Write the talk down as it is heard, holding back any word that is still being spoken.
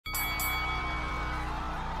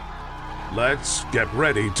Let's get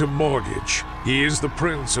ready to mortgage. He is the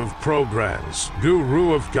prince of programs,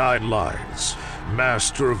 guru of guidelines,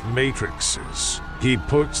 master of matrices. He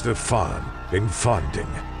puts the fun in funding.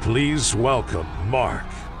 Please welcome Mark,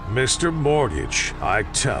 Mr.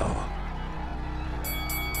 Mortgage-eitel.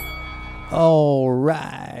 All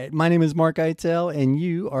right. My name is Mark-eitel, and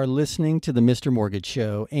you are listening to the Mr. Mortgage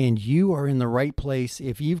Show. And you are in the right place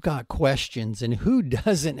if you've got questions. And who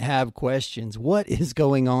doesn't have questions? What is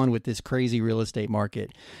going on with this crazy real estate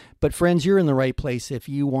market? But friends, you're in the right place if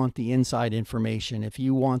you want the inside information, if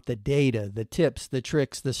you want the data, the tips, the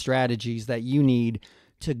tricks, the strategies that you need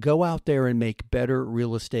to go out there and make better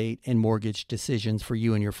real estate and mortgage decisions for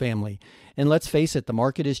you and your family. And let's face it, the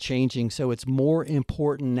market is changing, so it's more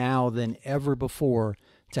important now than ever before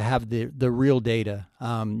to have the real data.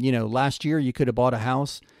 Last year you could have bought a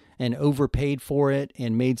house and overpaid for it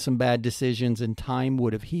and made some bad decisions, and time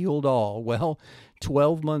would have healed all. Well,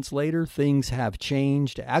 12 months later, things have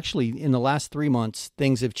changed. Actually, in the last 3 months,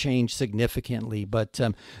 things have changed significantly. But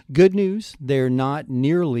good news, they're not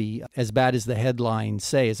nearly as bad as the headlines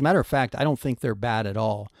say. As a matter of fact, I don't think they're bad at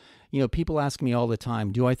all. People ask me all the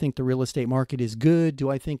time, do I think the real estate market is good?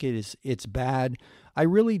 Do I think it's bad? I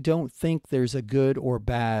really don't think there's a good or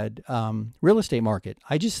bad real estate market.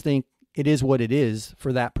 I just think it is what it is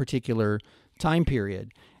for that particular time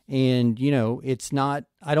period. And, it's not,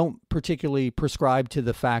 I don't particularly prescribe to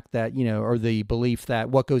the fact that, or the belief that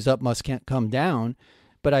what goes up must can't come down.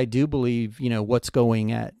 But I do believe, what's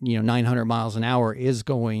going at, 900 miles an hour is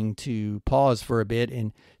going to pause for a bit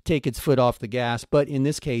and take its foot off the gas. But in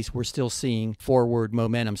this case, we're still seeing forward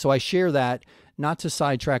momentum. So I share that not to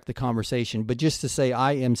sidetrack the conversation, but just to say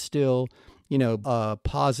I am still a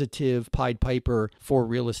positive Pied Piper for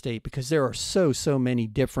real estate, because there are so many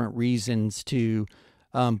different reasons to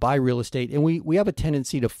buy real estate. And we have a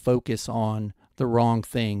tendency to focus on the wrong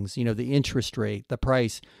things, the interest rate, the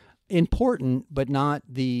price, important, but not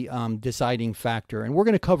the deciding factor. And we're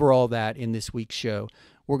going to cover all that in this week's show.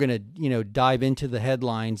 We're going to, dive into the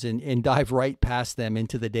headlines and dive right past them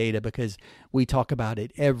into the data, because we talk about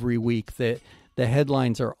it every week. That the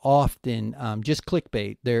headlines are often just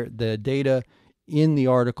clickbait. The data in the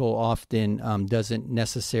article often doesn't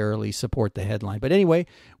necessarily support the headline. But anyway,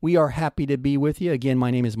 we are happy to be with you. Again, my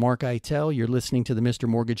name is Mark-eitel. You're listening to the Mr.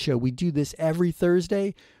 Mortgage Show. We do this every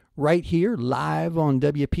Thursday right here live on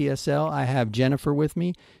WPSL. I have Jennifer with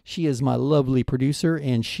me. She is my lovely producer,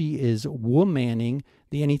 and she is womanning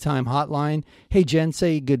the Anytime Hotline. Hey, Jen,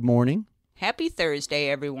 say good morning. Happy Thursday,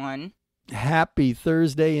 everyone. Happy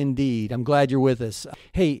Thursday indeed. I'm glad you're with us.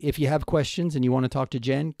 Hey, if you have questions and you want to talk to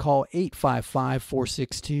Jen, call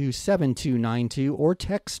 855-462-7292 or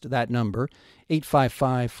text that number,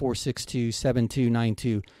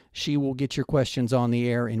 855-462-7292. She will get your questions on the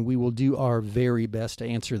air, and we will do our very best to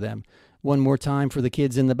answer them. One more time for the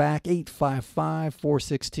kids in the back,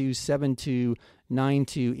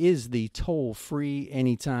 855-462-7292 is the toll-free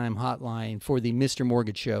anytime hotline for the Mr.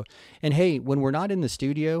 Mortgage Show. And hey, when we're not in the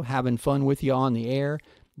studio having fun with you on the air,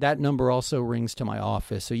 that number also rings to my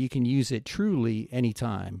office, so you can use it truly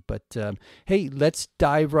anytime. But hey, let's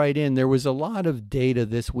dive right in. There was a lot of data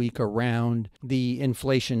this week around the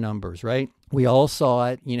inflation numbers, right? We all saw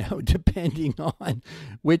it, depending on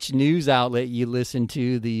which news outlet you listen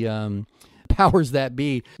to, the powers that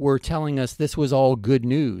be were telling us this was all good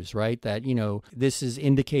news, right? That, this is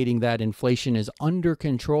indicating that inflation is under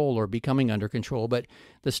control or becoming under control. But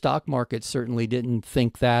the stock market certainly didn't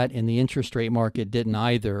think that, and the interest rate market didn't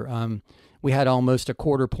either. We had almost a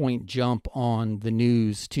quarter point jump on the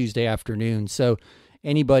news Tuesday afternoon. So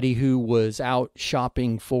anybody who was out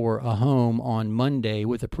shopping for a home on Monday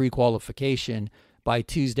with a pre-qualification, by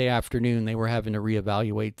Tuesday afternoon, they were having to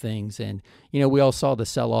reevaluate things. And, we all saw the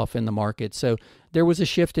sell-off in the market. So there was a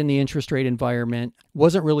shift in the interest rate environment.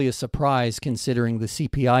 Wasn't really a surprise considering the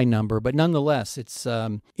CPI number, but nonetheless, it's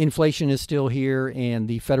inflation is still here, and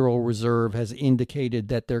the Federal Reserve has indicated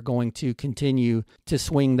that they're going to continue to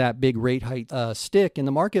swing that big rate hike stick. And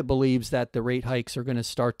the market believes that the rate hikes are going to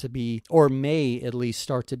start to be, or may at least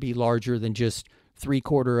start to be, larger than just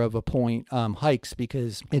 0.75 of a point hikes,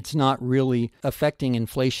 because it's not really affecting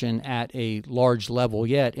inflation at a large level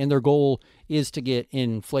yet. And their goal is to get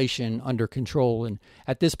inflation under control. And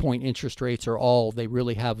at this point, interest rates are all they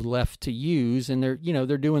really have left to use. And they're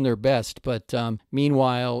doing their best. But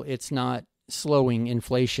meanwhile, it's not slowing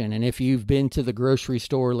inflation. And if you've been to the grocery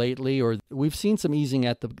store lately, or we've seen some easing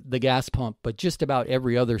at the gas pump, but just about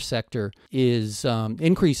every other sector is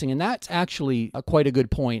increasing. And that's actually quite a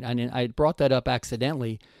good point. And I brought that up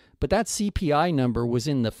accidentally, but that CPI number was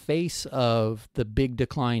in the face of the big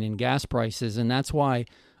decline in gas prices. And that's why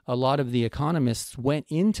a lot of the economists went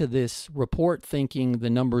into this report thinking the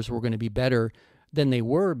numbers were going to be better than they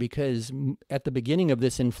were, because at the beginning of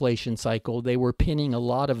this inflation cycle, they were pinning a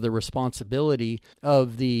lot of the responsibility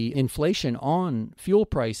of the inflation on fuel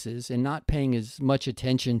prices and not paying as much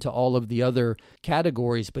attention to all of the other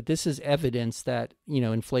categories. But this is evidence that,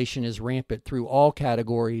 inflation is rampant through all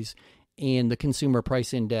categories. And the consumer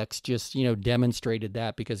price index just, demonstrated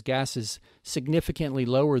that, because gas is significantly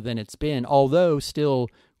lower than it's been, although still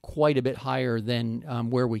quite a bit higher than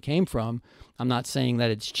where we came from. I'm not saying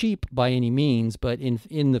that it's cheap by any means, but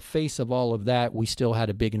in the face of all of that, we still had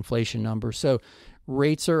a big inflation number. So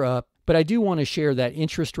rates are up. But I do want to share that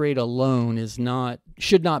interest rate alone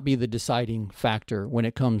should not be the deciding factor when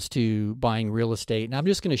it comes to buying real estate. And I'm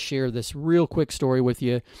just going to share this real quick story with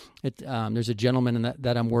you. There's a gentleman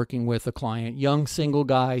that I'm working with, a client, young single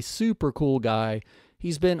guy, super cool guy.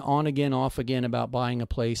 He's been on again, off again about buying a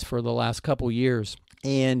place for the last couple years.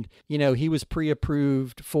 And, he was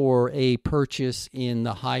pre-approved for a purchase in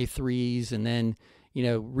the high threes, and then,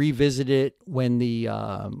 revisited when the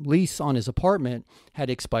lease on his apartment had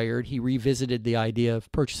expired. He revisited the idea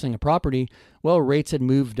of purchasing a property. Well, rates had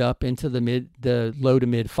moved up into the low to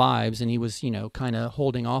mid fives, and he was, kind of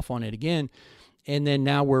holding off on it again. And then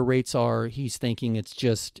now where rates are, he's thinking it's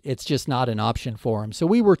just not an option for him. So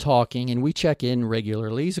we were talking, and we check in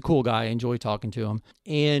regularly. He's a cool guy. I enjoy talking to him.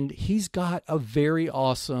 And he's got a very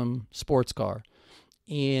awesome sports car.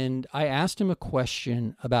 And I asked him a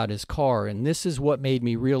question about his car, and this is what made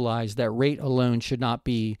me realize that rate alone should not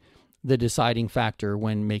be the deciding factor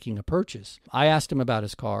when making a purchase. I asked him about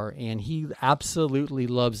his car, and he absolutely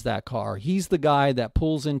loves that car. He's the guy that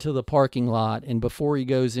pulls into the parking lot, and before he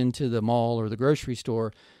goes into the mall or the grocery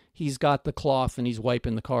store, he's got the cloth and he's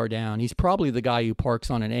wiping the car down. He's probably the guy who parks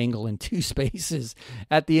on an angle in two spaces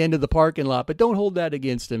at the end of the parking lot, but don't hold that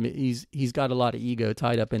against him. He's got a lot of ego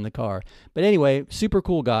tied up in the car. But anyway, super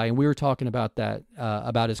cool guy, and we were talking about that,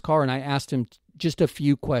 about his car, and I asked him just a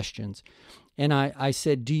few questions. And I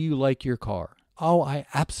said, do you like your car? Oh, I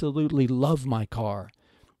absolutely love my car.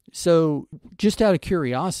 So just out of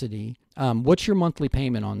curiosity, what's your monthly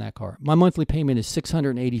payment on that car? My monthly payment is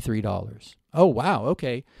 $683. Oh, wow.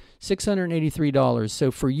 Okay. $683.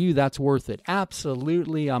 So for you, that's worth it.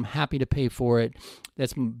 Absolutely. I'm happy to pay for it.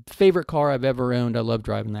 That's my favorite car I've ever owned. I love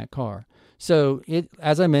driving that car. So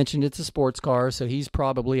as I mentioned, it's a sports car. So he's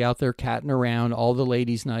probably out there catting around all the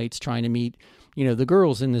ladies' nights trying to meet, the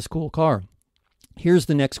girls in this cool car. Here's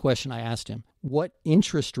the next question I asked him. What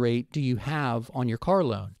interest rate do you have on your car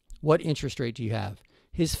loan? What interest rate do you have?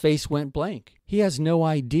 His face went blank. He has no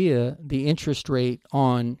idea the interest rate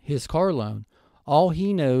on his car loan. All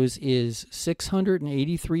he knows is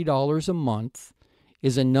 $683 a month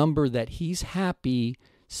is a number that he's happy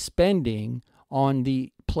spending on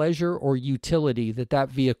the pleasure or utility that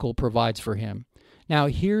vehicle provides for him. Now,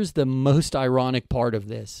 here's the most ironic part of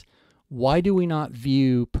this. Why do we not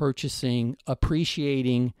view purchasing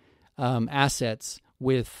appreciating assets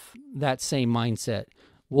with that same mindset?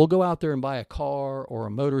 We'll go out there and buy a car or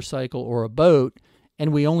a motorcycle or a boat,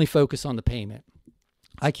 and we only focus on the payment.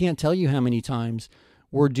 I can't tell you how many times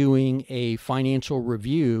we're doing a financial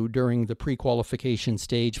review during the pre-qualification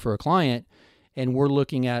stage for a client, and we're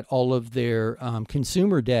looking at all of their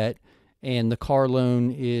consumer debt, and the car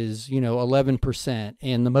loan is, 11%,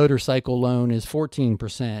 and the motorcycle loan is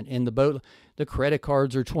 14%, and the credit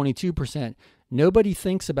cards are 22%. Nobody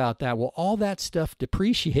thinks about that. Well, all that stuff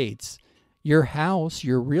depreciates. Your house,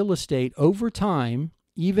 your real estate over time,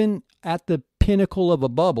 even at the pinnacle of a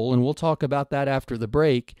bubble, and we'll talk about that after the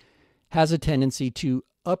break, has a tendency to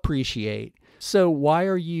appreciate. So why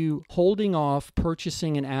are you holding off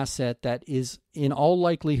purchasing an asset that is in all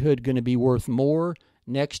likelihood going to be worth more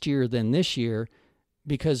next year than this year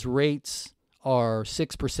because rates are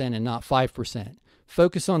 6% and not 5%?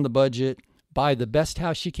 Focus on the budget, buy the best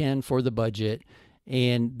house you can for the budget,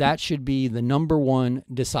 and that should be the number one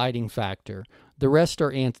deciding factor. The rest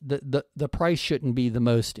are the price shouldn't be the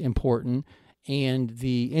most important, and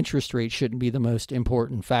the interest rate shouldn't be the most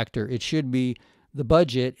important factor. It should be the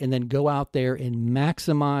budget, and then go out there and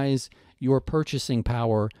maximize your purchasing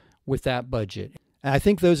power with that budget. And I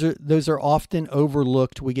think those are often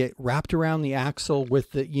overlooked. We get wrapped around the axle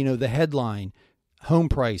with the headline, home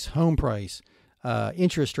price,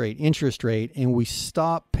 interest rate, and we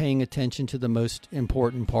stop paying attention to the most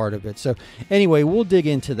important part of it. So anyway, we'll dig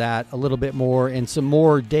into that a little bit more and some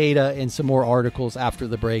more data and some more articles after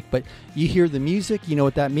the break. But you hear the music, you know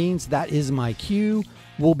what that means. That is my cue.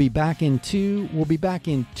 We'll be back in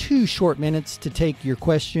 2 short minutes to take your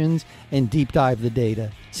questions and deep dive the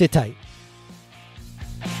data. Sit tight.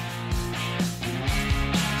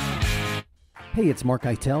 Hey, it's Mark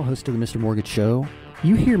Eitel, host of the Mr. Mortgage Show.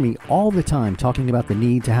 You hear me all the time talking about the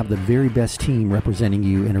need to have the very best team representing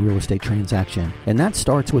you in a real estate transaction. And that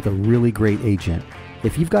starts with a really great agent.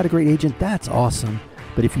 If you've got a great agent, that's awesome.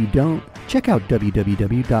 But if you don't, check out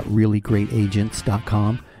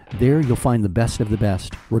www.reallyGreatAgents.com. There you'll find the best of the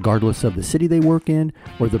best, regardless of the city they work in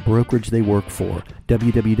or the brokerage they work for.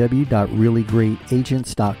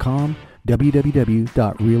 www.reallyGreatAgents.com,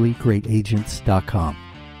 www.reallyGreatAgents.com.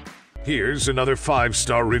 Here's another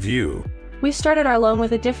 5-star review. We started our loan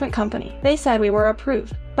with a different company. They said we were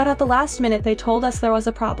approved, but at the last minute they told us there was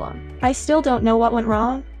a problem. I still don't know what went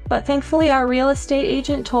wrong, but thankfully our real estate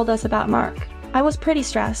agent told us about Mark. I was pretty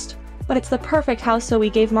stressed, but it's the perfect house, so we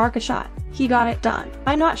gave Mark a shot. He got it done.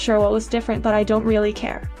 I'm not sure what was different, but I don't really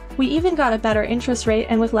care. We even got a better interest rate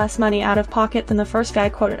and with less money out of pocket than the first guy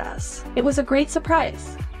quoted us. It was a great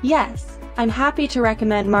surprise. Yes, I'm happy to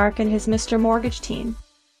recommend Mark and his Mr. Mortgage team.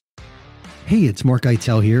 Hey, it's Mark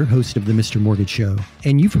Eitel here, host of the Mr. Mortgage Show.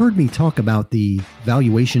 And you've heard me talk about the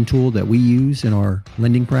valuation tool that we use in our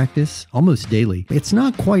lending practice almost daily. It's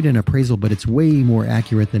not quite an appraisal, but it's way more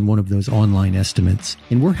accurate than one of those online estimates.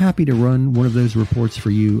 And we're happy to run one of those reports for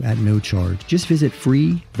you at no charge. Just visit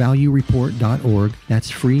freevaluereport.org.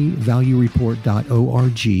 That's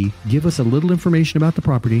freevaluereport.org. Give us a little information about the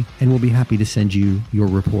property, and we'll be happy to send you your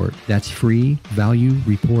report. That's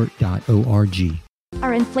freevaluereport.org.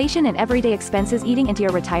 Are inflation and everyday expenses eating into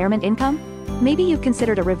your retirement income? Maybe you've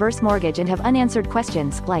considered a reverse mortgage and have unanswered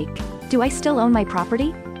questions like, do I still own my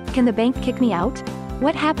property? Can the bank kick me out?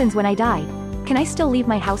 What happens when I die? Can I still leave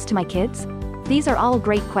my house to my kids? These are all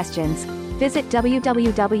great questions. Visit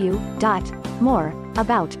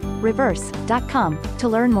www.moreaboutreverse.com to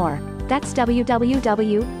learn more. That's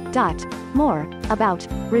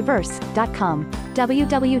www.moreaboutreverse.com.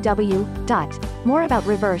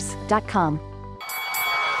 www.moreaboutreverse.com.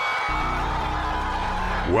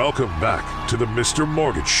 Welcome back to the Mr.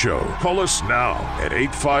 Mortgage Show. Call us now at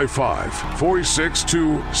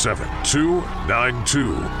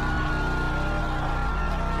 855-462-7292.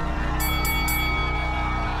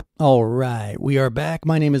 All right, we are back.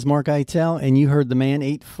 My name is Mark Eitel, and you heard the man,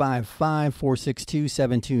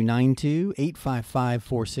 855-462-7292.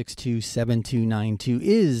 855-462-7292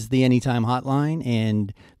 is the Anytime Hotline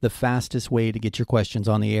and the fastest way to get your questions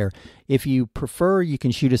on the air. If you prefer, you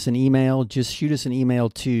can shoot us an email. Just shoot us an email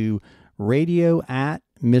to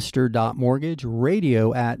radio@mr.mortgage,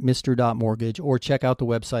 radio@mr.mortgage, or check out the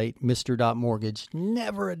website, mr.mortgage,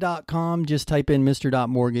 never a .com. Just type in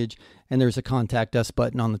mr.mortgage, and there's a contact us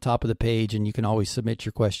button on the top of the page, and you can always submit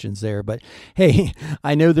your questions there. But hey,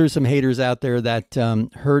 I know there's some haters out there that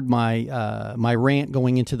heard my my rant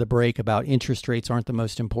going into the break about interest rates aren't the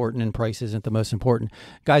most important and price isn't the most important.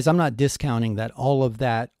 Guys, I'm not discounting that all of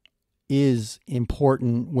that is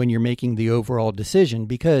important when you're making the overall decision,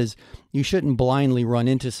 because you shouldn't blindly run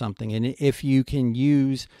into something. And if you can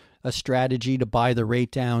use a strategy to buy the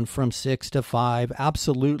rate down from 6 to 5,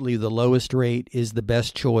 absolutely the lowest rate is the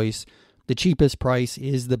best choice. The cheapest price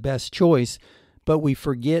is the best choice. But we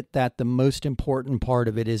forget that the most important part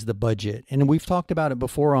of it is the budget. And we've talked about it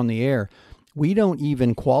before on the air. We don't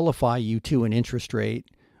even qualify you to an interest rate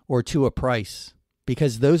or to a price,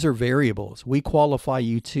 because those are variables. We qualify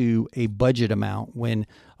you to a budget amount. When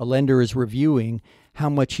a lender is reviewing how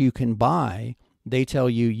much you can buy, they tell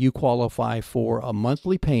you you qualify for a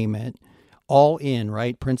monthly payment, all in,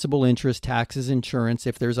 right? Principal, interest, taxes, insurance.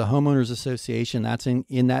 If there's a homeowners association, that's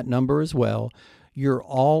in that number as well. Your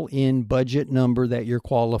all-in budget number that you're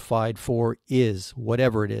qualified for is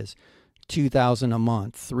whatever it is, $2,000 a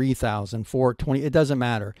month, $3,000, $420. It doesn't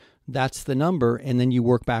matter. That's the number, and then you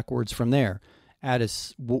work backwards from there. At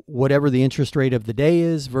whatever the interest rate of the day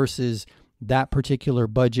is versus that particular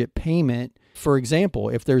budget payment. For example,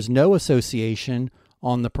 if there's no association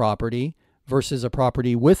on the property versus a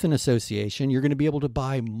property with an association, you're going to be able to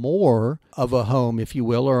buy more of a home, if you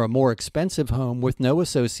will, or a more expensive home with no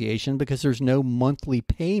association, because there's no monthly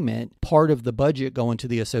payment part of the budget going to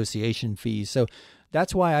the association fees. So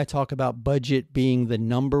that's why I talk about budget being the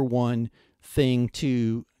number one thing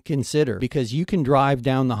to consider, because you can drive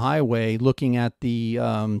down the highway looking at the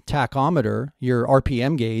tachometer, your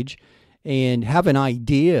RPM gauge, and have an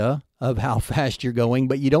idea of how fast you're going,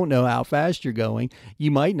 but you don't know how fast you're going. You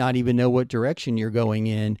might not even know what direction you're going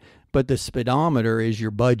in, but the speedometer is your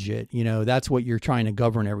budget. You know, that's what you're trying to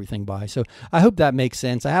govern everything by. So I hope that makes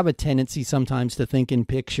sense. I have a tendency sometimes to think in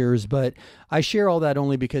pictures, but I share all that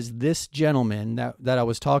only because this gentleman that I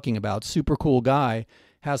was talking about, super cool guy,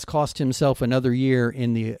 has cost himself another year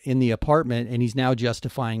in the apartment, and he's now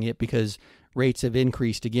justifying it because rates have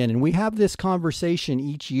increased again. And we have this conversation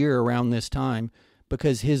each year around this time,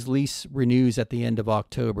 because his lease renews at the end of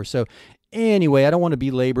October. So anyway, I don't want to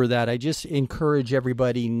belabor that. I just encourage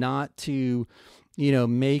everybody not to,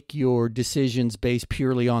 make your decisions based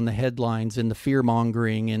purely on the headlines and the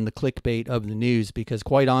fear-mongering and the clickbait of the news, because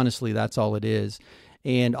quite honestly, that's all it is.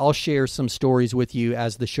 And I'll share some stories with you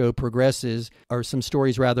as the show progresses, or some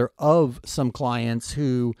stories rather of some clients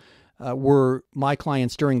who were my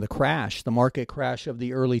clients during the market crash of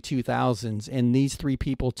the early 2000s. And these three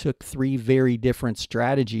people took three very different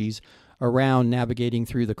strategies around navigating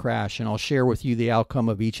through the crash, and I'll share with you the outcome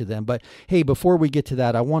of each of them. But hey, before we get to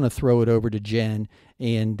that, I want to throw it over to Jen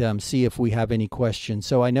and see if we have any questions.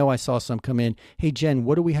 So I know I saw some come in. Hey, Jen,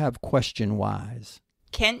 what do we have question-wise?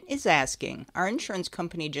 Kent is asking, our insurance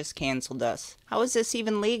company just canceled us. How is this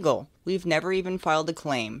even legal? We've never even filed a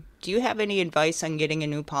claim. Do you have any advice on getting a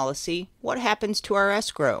new policy? What happens to our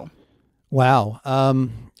escrow? Wow.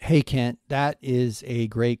 Hey, Kent, that is a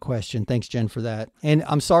great question. Thanks, Jen, for that. And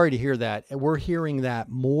I'm sorry to hear that. We're hearing that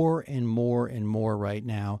more and more and more right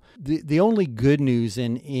now. The only good news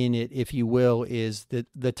in it, if you will, is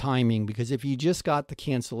the timing, because if you just got the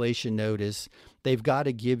cancellation notice, they've got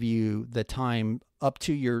to give you the time up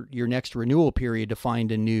to your next renewal period to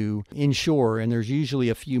find a new insurer, and there's usually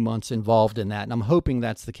a few months involved in that, and I'm hoping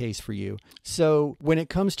that's the case for you. So when it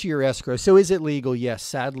comes to your escrow, so is it legal? Yes,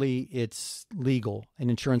 sadly, it's legal.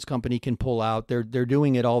 An insurance company can pull out. They're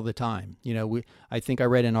doing it all the time. I think I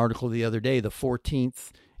read an article the other day, the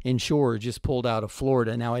 14th insurer just pulled out of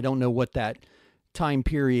Florida. Now, I don't know what that time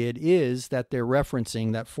period is that they're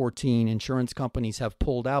referencing, that 14 insurance companies have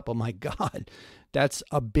pulled out, but my God, that's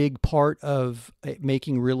a big part of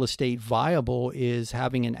making real estate viable, is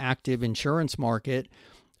having an active insurance market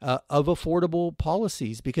of affordable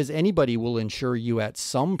policies, because anybody will insure you at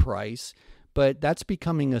some price, but that's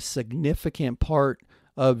becoming a significant part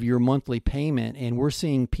of your monthly payment. And we're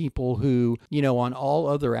seeing people who, on all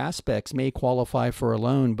other aspects may qualify for a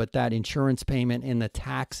loan, but that insurance payment and the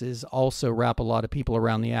taxes also wrap a lot of people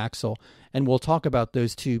around the axle. And we'll talk about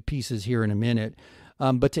those two pieces here in a minute.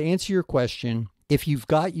 But to answer your question, if you've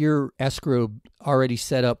got your escrow already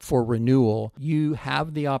set up for renewal, you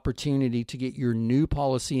have the opportunity to get your new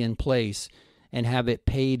policy in place and have it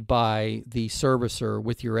paid by the servicer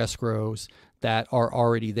with your escrows that are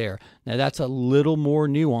already there. Now, that's a little more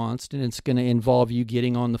nuanced, and it's going to involve you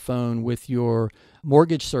getting on the phone with your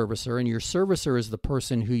mortgage servicer, and your servicer is the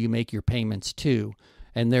person who you make your payments to,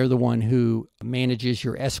 and they're the one who manages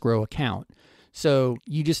your escrow account. So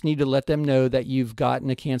you just need to let them know that you've gotten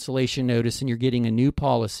a cancellation notice and you're getting a new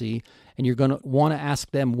policy, and you're going to want to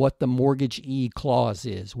ask them what the mortgage-e clause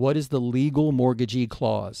is. What is the legal mortgage-e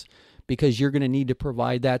clause? Because you're going to need to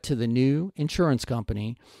provide that to the new insurance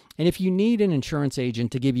company. And if you need an insurance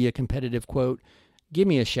agent to give you a competitive quote, give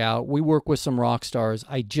me a shout. We work with some rock stars.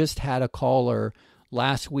 I just had a caller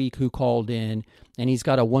last week who called in, and he's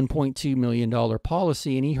got a $1.2 million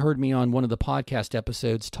policy, and he heard me on one of the podcast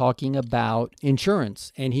episodes talking about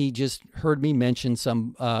insurance, and he just heard me mention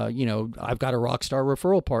some, I've got a rock star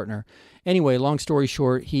referral partner. Anyway, long story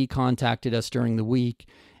short, he contacted us during the week,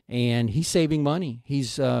 and he's saving money.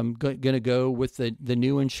 He's going to go with the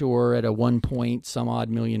new insurer at a $1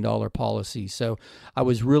 million policy. So I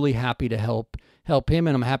was really happy to help him,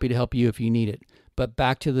 and I'm happy to help you if you need it. But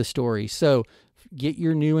back to the story. So get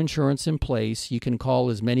your new insurance in place. You can call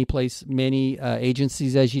as many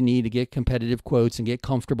agencies as you need to get competitive quotes and get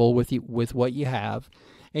comfortable with what you have.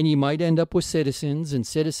 And you might end up with Citizens, and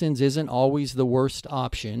Citizens isn't always the worst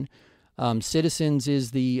option. Citizens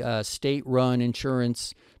is the state-run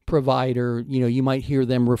insurance provider. You might hear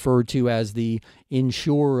them referred to as the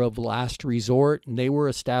insurer of last resort. And they were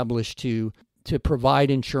established to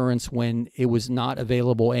provide insurance when it was not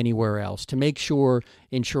available anywhere else, to make sure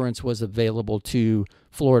insurance was available to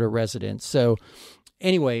Florida residents. So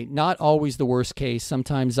anyway, not always the worst case.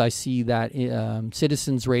 Sometimes I see that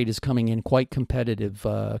Citizens rate is coming in quite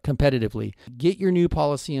competitively. Get your new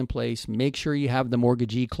policy in place. Make sure you have the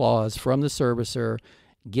mortgagee clause from the servicer.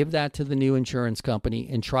 Give that to the new insurance company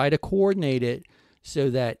and try to coordinate it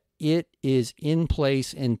so that it is in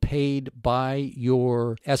place and paid by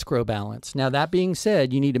your escrow balance. Now, that being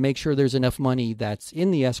said, you need to make sure there's enough money that's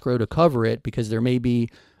in the escrow to cover it, because there may be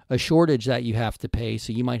a shortage that you have to pay,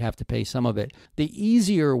 so you might have to pay some of it. The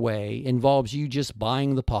easier way involves you just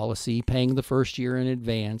buying the policy, paying the first year in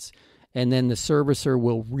advance, and then the servicer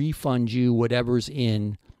will refund you whatever's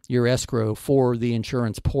in your escrow for the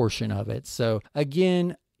insurance portion of it. So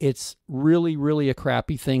again, it's really, really a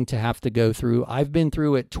crappy thing to have to go through. I've been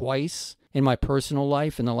through it twice in my personal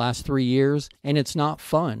life in the last 3 years, and it's not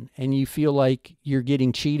fun. And you feel like you're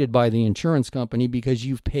getting cheated by the insurance company because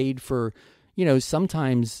you've paid for,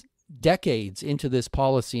 sometimes decades into this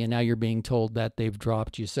policy, and now you're being told that they've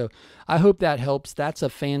dropped you. So I hope that helps. That's a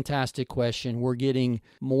fantastic question. We're getting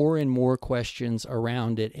more and more questions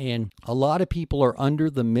around it. And a lot of people are under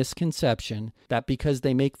the misconception that because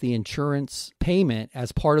they make the insurance payment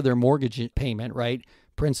as part of their mortgage payment, right?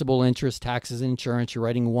 Principal, interest, taxes, insurance, you're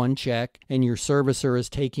writing one check, and your servicer is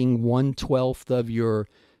taking 1/12 of your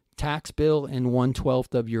tax bill and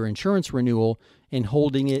 1/12 of your insurance renewal and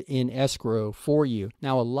holding it in escrow for you.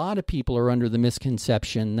 Now, a lot of people are under the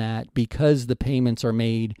misconception that because the payments are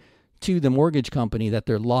made to the mortgage company that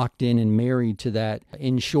they're locked in and married to that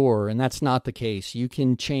insurer, and that's not the case. You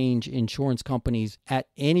can change insurance companies at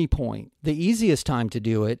any point. The easiest time to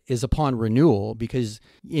do it is upon renewal, because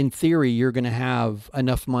in theory, you're going to have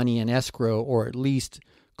enough money in escrow, or at least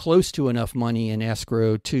close to enough money in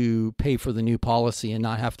escrow to pay for the new policy and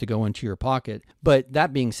not have to go into your pocket. But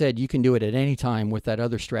that being said, you can do it at any time with that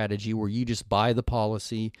other strategy where you just buy the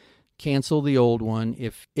policy, cancel the old one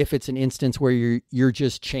if it's an instance where you're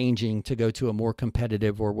just changing to go to a more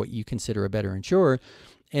competitive or what you consider a better insurer,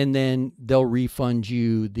 and then they'll refund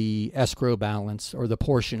you the escrow balance or the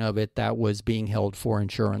portion of it that was being held for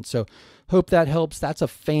insurance. So hope that helps. That's a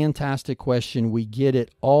fantastic question. We get it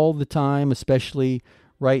all the time, especially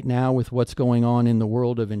right now with what's going on in the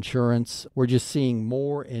world of insurance. We're just seeing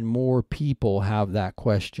more and more people have that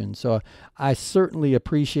question. So I certainly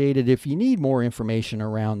appreciate it. If you need more information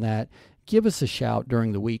around that, give us a shout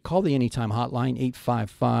during the week. Call the Anytime Hotline,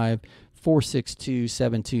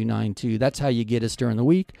 855-462-7292. That's how you get us during the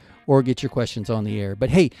week, or get your questions on the air.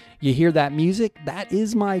 But hey, you hear that music? That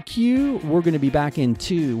is my cue. We'll be back in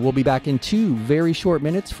two very short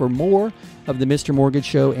minutes for more of the Mr. Mortgage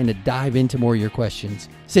Show and to dive into more of your questions.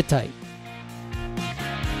 Sit tight.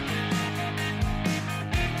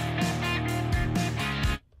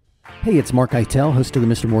 Hey, it's Mark Eitel, host of the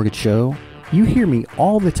Mr. Mortgage Show. You hear me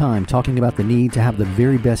all the time talking about the need to have the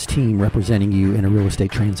very best team representing you in a real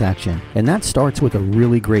estate transaction. And that starts with a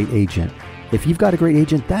really great agent. If you've got a great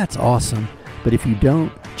agent, that's awesome. But if you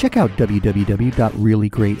don't, check out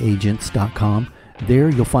www.reallyGreatAgents.com. There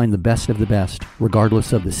you'll find the best of the best,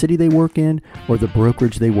 regardless of the city they work in or the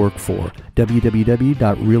brokerage they work for.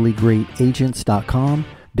 www.reallyGreatAgents.com.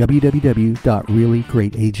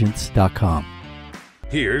 www.reallyGreatAgents.com.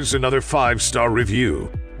 Here's another 5-star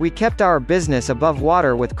review. We kept our business above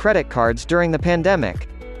water with credit cards during the pandemic.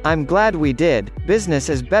 I'm glad we did. Business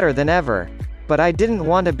is better than ever. But I didn't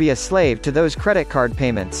want to be a slave to those credit card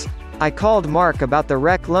payments. I called Mark about the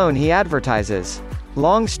REC loan he advertises.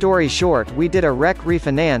 Long story short, we did a REC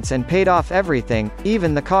refinance and paid off everything,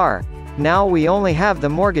 even the car. Now we only have the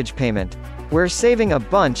mortgage payment. We're saving a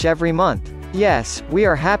bunch every month. Yes, we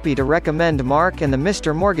are happy to recommend Mark and the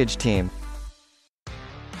Mr. Mortgage team.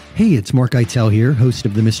 Hey, it's Mark Eitel here, host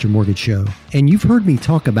of the Mr. Mortgage Show. And you've heard me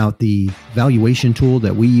talk about the valuation tool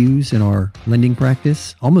that we use in our lending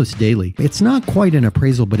practice almost daily. It's not quite an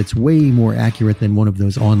appraisal, but it's way more accurate than one of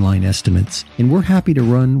those online estimates. And we're happy to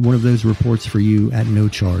run one of those reports for you at no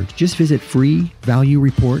charge. Just visit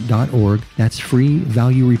freevaluereport.org. That's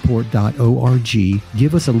freevaluereport.org.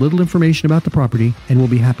 Give us a little information about the property, and we'll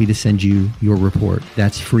be happy to send you your report.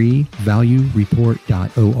 That's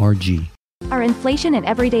freevaluereport.org. Are inflation and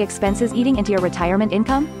everyday expenses eating into your retirement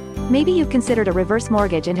income? Maybe you've considered a reverse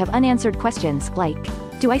mortgage and have unanswered questions like,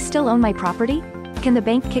 do I still own my property? Can the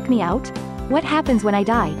bank kick me out? What happens when I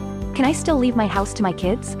die? Can I still leave my house to my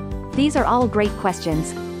kids? These are all great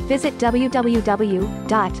questions. Visit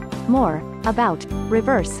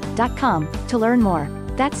www.moreaboutreverse.com to learn more.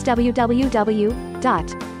 That's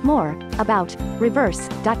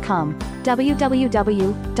www.moreaboutreverse.com.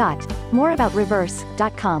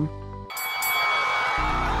 www.moreaboutreverse.com.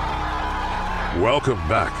 Welcome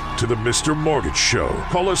back to the Mr. Mortgage Show.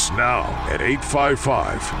 Call us now at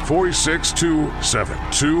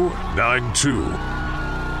 855-462-7292.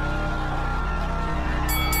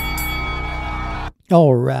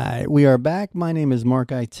 All right, we are back. My name is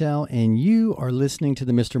Mark Eitel, and you are listening to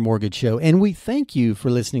the Mr. Mortgage Show. And we thank you for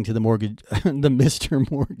listening to the Mr.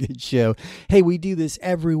 Mortgage Show. Hey, we do this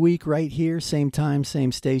every week right here, same time,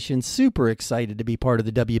 same station. Super excited to be part of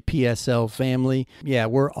the WPSL family. Yeah,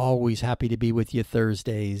 we're always happy to be with you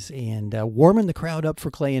Thursdays and warming the crowd up for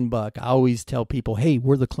Clay and Buck. I always tell people, hey,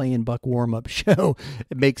 we're the Clay and Buck warm-up show.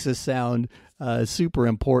 It makes us sound super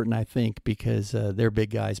important, I think, because they're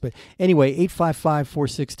big guys. But anyway,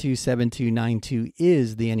 855-462-7292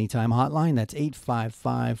 is the Anytime Hotline. That's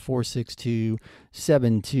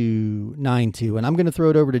 855-462-7292. And I'm going to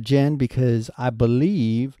throw it over to Jen because I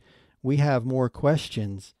believe we have more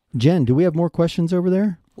questions. Jen, do we have more questions over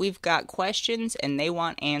there? We've got questions and they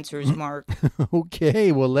want answers, Mark.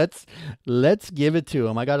 Okay, well, let's give it to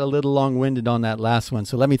them. I got a little long-winded on that last one,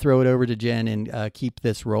 so let me throw it over to Jen and keep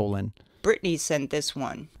this rolling. Brittany sent this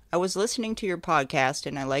one. I was listening to your podcast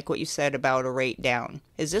and I like what you said about a rate down.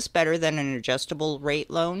 Is this better than an adjustable rate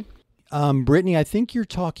loan? Brittany, I think you're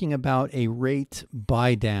talking about a rate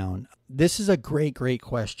buy down. This is a great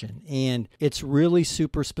question, and it's really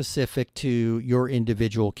super specific to your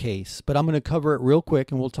individual case. But I'm going to cover it real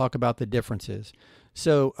quick, and we'll talk about the differences.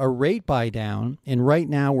 So a rate buy down, and right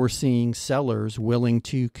now we're seeing sellers willing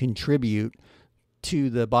to contribute to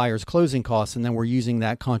the buyer's closing costs, and then we're using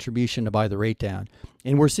that contribution to buy the rate down.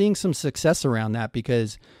 And we're seeing some success around that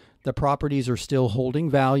because the properties are still holding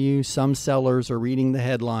value. Some sellers are reading the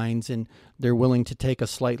headlines and they're willing to take a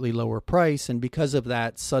slightly lower price. And because of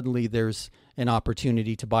that, suddenly there's an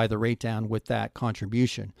opportunity to buy the rate down with that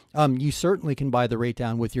contribution. You certainly can buy the rate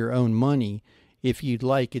down with your own money if you'd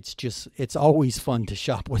like. It's always fun to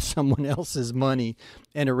shop with someone else's money,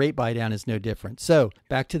 and a rate buy down is no different. So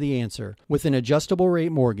back to the answer. With an adjustable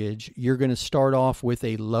rate mortgage, you're going to start off with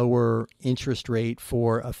a lower interest rate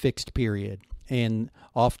for a fixed period. And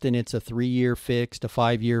often it's a 3-year fixed, a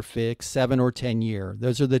 5-year fixed, 7 or 10 year.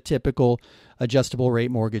 Those are the typical adjustable rate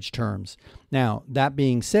mortgage terms. Now, that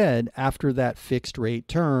being said, after that fixed rate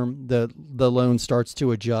term, the loan starts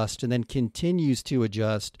to adjust and then continues to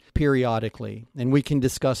adjust periodically. And we can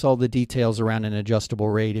discuss all the details around an adjustable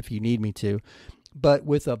rate if you need me to. But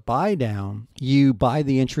with a buy down, you buy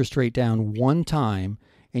the interest rate down one time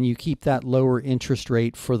and you keep that lower interest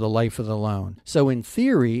rate for the life of the loan. So in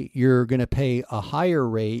theory, you're going to pay a higher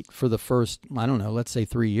rate for the first, let's say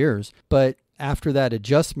 3 years. But after that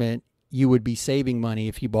adjustment, you would be saving money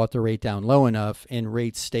if you bought the rate down low enough and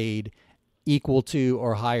rates stayed equal to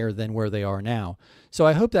or higher than where they are now. So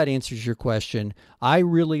I hope that answers your question. I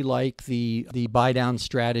really like the buy down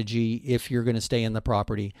strategy if you're going to stay in the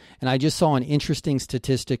property. And I just saw an interesting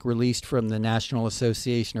statistic released from the National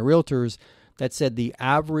Association of Realtors that said the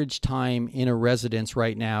average time in a residence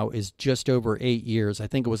right now is just over 8 years. I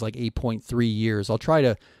think it was like 8.3 years. I'll try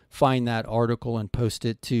to find that article and post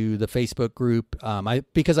it to the Facebook group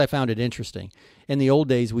because I found it interesting. In the old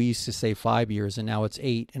days, we used to say 5 years, and now it's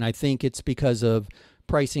 8. And I think it's because of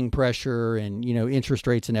pricing pressure and, interest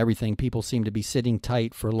rates and everything. People seem to be sitting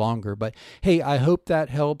tight for longer. But hey, I hope that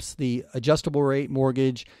helps. The adjustable rate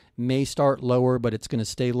mortgage may start lower, but it's going to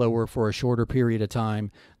stay lower for a shorter period of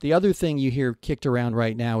time. The other thing you hear kicked around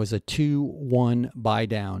right now is a 2-1 buy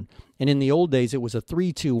down. And in the old days, it was a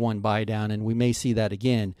 3-2-1 buy down, and we may see that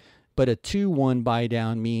again. But a 2-1 buy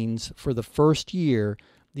down means for the first year,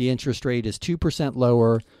 the interest rate is 2%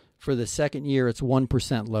 lower. For the second year, it's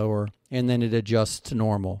 1% lower, and then it adjusts to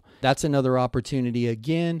normal. That's another opportunity.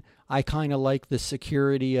 Again, I kind of like the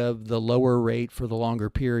security of the lower rate for the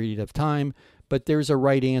longer period of time, but there's a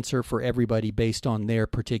right answer for everybody based on their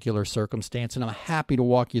particular circumstance, and I'm happy to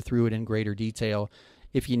walk you through it in greater detail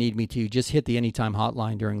if you need me to. Just hit the Anytime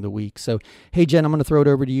hotline during the week. So, hey, Jen, I'm going to throw it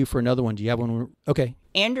over to you for another one. Do you have one? Okay.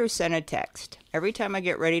 Andrew sent a text. Every time I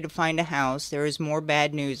get ready to find a house, there is more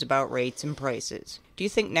bad news about rates and prices. Do you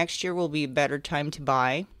think next year will be a better time to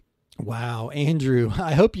buy? Wow, Andrew,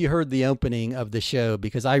 I hope you heard the opening of the show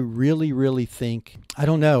because I really think, I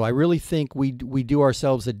really think we do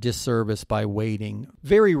ourselves a disservice by waiting.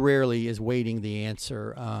 Very rarely is waiting the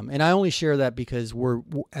answer. And I only share that because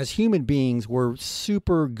as human beings, we're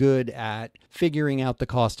super good at figuring out the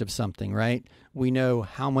cost of something, right? We know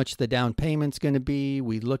how much the down payment's going to be.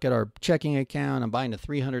 We look at our checking account. I'm buying a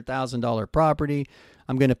 $300,000 property.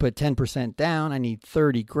 I'm going to put 10% down. I need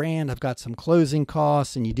 $30,000. I've got some closing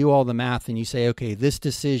costs, and you do all the math and you say, okay, this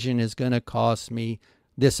decision is going to cost me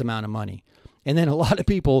this amount of money. And then a lot of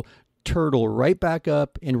people turtle right back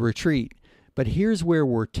up and retreat. But here's where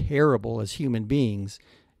we're terrible as human beings,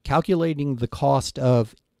 calculating the cost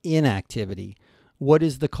of inactivity. What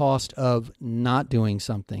is the cost of not doing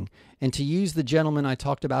something? And to use the gentleman I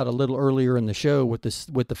talked about a little earlier in the show with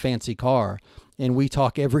the fancy car, and we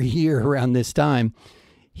talk every year around this time,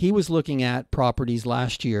 he was looking at properties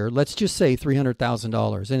last year, let's just say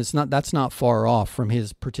 $300,000, and that's not far off from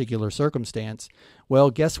his particular circumstance.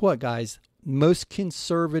 Well, guess what, guys? Most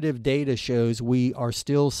conservative data shows we are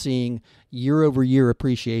still seeing year-over-year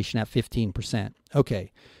appreciation at 15%.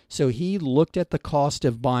 Okay, so he looked at the cost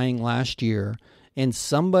of buying last year, and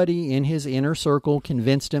somebody in his inner circle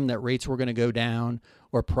convinced him that rates were going to go down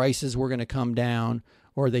or prices were going to come down,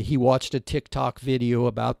 or that he watched a TikTok video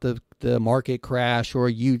about the market crash or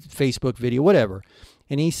a Facebook video, whatever.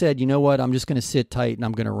 And he said, you know what, I'm just going to sit tight and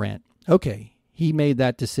I'm going to rent. Okay, he made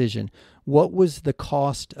that decision. what was the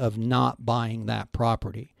cost of not buying that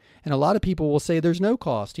property? And a lot of people will say there's no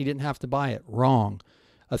cost. He didn't have to buy it. Wrong.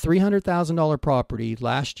 A $300,000 property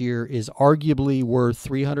last year is arguably worth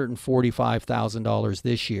 $345,000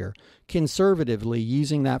 this year, conservatively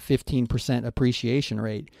using that 15% appreciation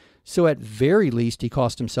rate. So at very least, he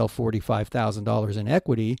cost himself $45,000 in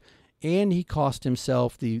equity, and he cost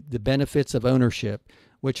himself the benefits of ownership,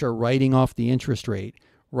 which are writing off the interest rate,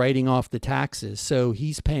 writing off the taxes. So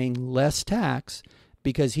he's paying less tax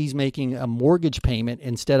because he's making a mortgage payment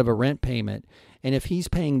instead of a rent payment. And if he's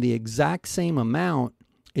paying the exact same amount,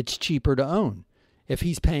 it's cheaper to own. If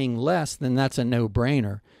he's paying less, then that's a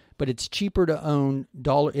no-brainer. But it's cheaper to own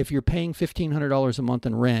if you're paying $1,500 a month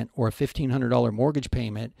in rent or a $1,500 mortgage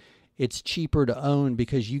payment, it's cheaper to own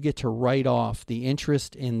because you get to write off the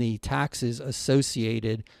interest and the taxes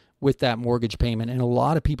associated with that mortgage payment. And a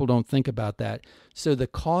lot of people don't think about that. So the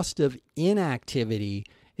cost of inactivity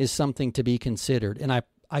is something to be considered. And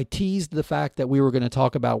I teased the fact that we were going to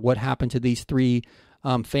talk about what happened to these three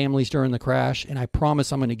families during the crash, and I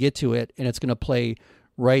promise I'm going to get to it, and it's going to play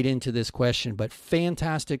right into this question. But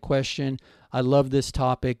fantastic question. I love this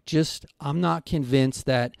topic. I'm not convinced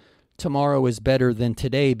that tomorrow is better than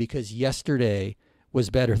today because yesterday was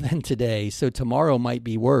better than today. So tomorrow might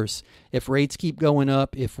be worse. If rates keep going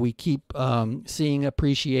up, if we keep seeing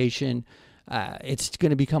appreciation, it's going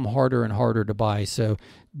to become harder and harder to buy. So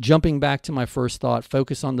jumping back to my first thought,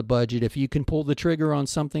 focus on the budget. If you can pull the trigger on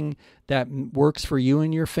something that works for you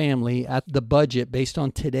and your family at the budget based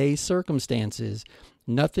on today's circumstances,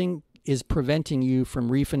 nothing is preventing you from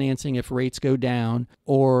refinancing if rates go down,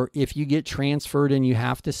 or if you get transferred and you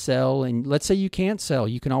have to sell, and let's say you can't sell,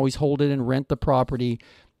 you can always hold it and rent the property.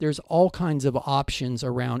 There's all kinds of options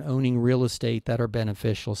around owning real estate that are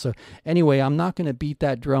beneficial. So anyway, I'm not going to beat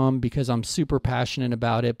that drum because I'm super passionate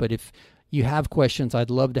about it. But if you have questions, I'd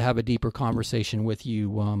love to have a deeper conversation with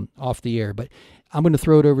you off the air. But I'm going to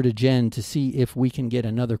throw it over to Jen to see if we can get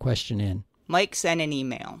another question in. Mike sent an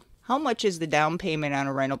email. How much is the down payment on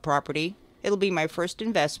a rental property? It'll be my first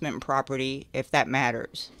investment property, if that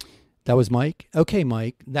matters. That was Mike? Okay,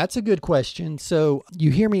 Mike, that's a good question. So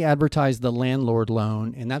you hear me advertise the landlord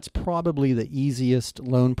loan, and that's probably the easiest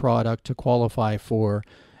loan product to qualify for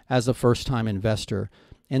as a first-time investor.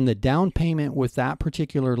 And the down payment with that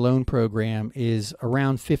particular loan program is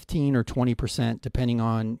around 15 or 20%, depending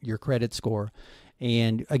on your credit score.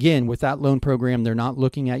 And again, with that loan program, they're not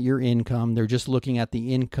looking at your income. They're just looking at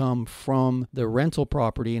the income from the rental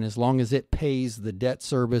property. And as long as it pays the debt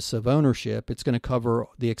service of ownership, it's going to cover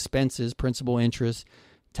the expenses, principal, interest,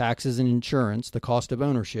 taxes, and insurance, the cost of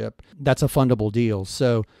ownership. That's a fundable deal.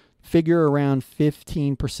 So figure around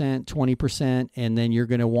 15%, 20%, and then you're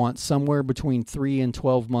going to want somewhere between 3 and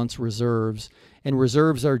 12 months reserves. And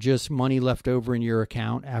reserves are just money left over in your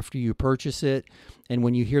account after you purchase it. And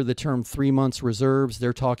when you hear the term 3 months reserves,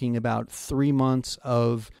 they're talking about 3 months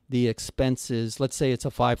of the expenses. Let's say it's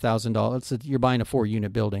a $5,000. You're buying a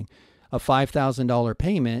 4-unit building. A $5,000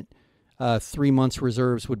 payment, 3 months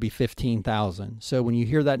reserves would be $15,000. So when you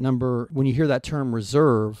hear that number, when you hear that term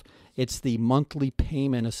reserve, it's the monthly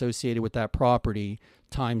payment associated with that property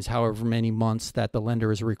times however many months that the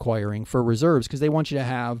lender is requiring for reserves, because they want you to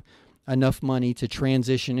have enough money to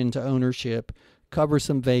transition into ownership, cover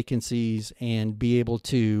some vacancies, and be able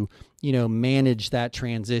to, manage that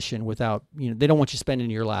transition without, they don't want you spending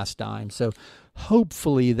your last dime. So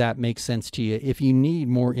hopefully that makes sense to you. If you need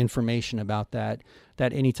more information about that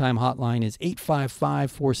anytime hotline is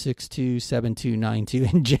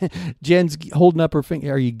 855-462-7292. And Jen's holding up her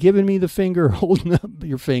finger. Are you giving me the finger or holding up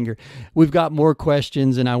your finger? We've got more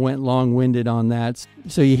questions, and I went long-winded on that.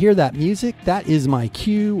 So you hear that music? That is my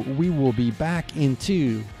cue. We will be back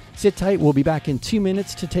sit tight. We'll be back in 2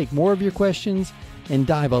 minutes to take more of your questions and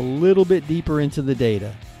dive a little bit deeper into the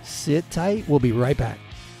data. Sit tight. We'll be right back.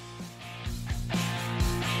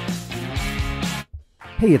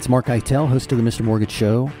 Hey, it's mark-eitel, host of the Mr. Mortgage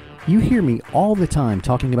Show. You hear me all the time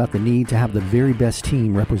talking about the need to have the very best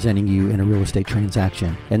team representing you in a real estate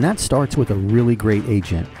transaction. And that starts with a really great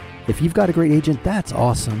agent. If you've got a great agent, that's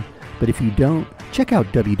awesome. But if you don't, check out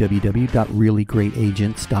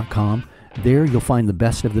www.reallyGreatAgents.com. There you'll find the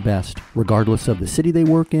best of the best, regardless of the city they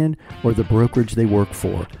work in or the brokerage they work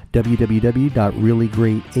for.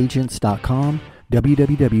 www.reallyGreatAgents.com.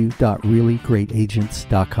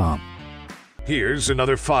 www.reallyGreatAgents.com. Here's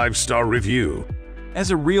another 5-star review. As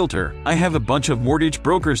a realtor, I have a bunch of mortgage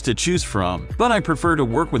brokers to choose from, but I prefer to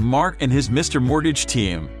work with Mark and his Mr. Mortgage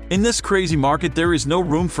team. In this crazy market, there is no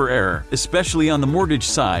room for error, especially on the mortgage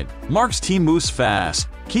side. Mark's team moves fast,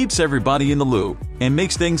 keeps everybody in the loop, and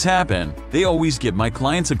makes things happen. They always give my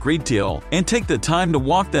clients a great deal and take the time to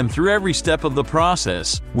walk them through every step of the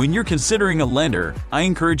process. When you're considering a lender, I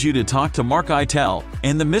encourage you to talk to mark-eitel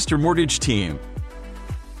and the Mr. Mortgage team.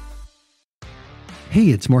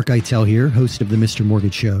 Hey, it's mark-eitel here, host of the Mr.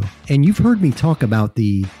 Mortgage Show. And you've heard me talk about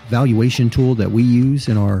the valuation tool that we use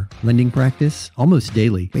in our lending practice almost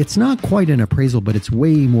daily. It's not quite an appraisal, but it's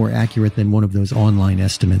way more accurate than one of those online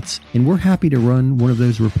estimates. And we're happy to run one of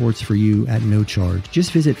those reports for you at no charge.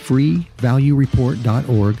 Just visit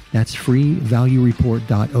freevaluereport.org. That's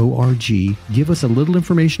freevaluereport.org. Give us a little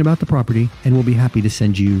information about the property, and we'll be happy to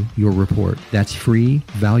send you your report. That's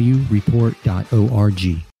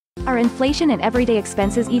freevaluereport.org. Are inflation and everyday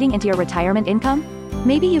expenses eating into your retirement income?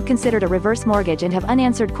 Maybe you've considered a reverse mortgage and have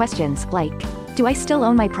unanswered questions like, do I still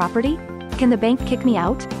own my property? Can the bank kick me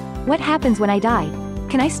out? What happens when I die?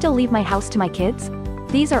 Can I still leave my house to my kids?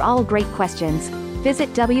 These are all great questions.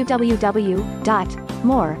 Visit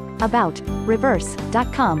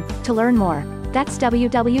www.moreaboutreverse.com to learn more. That's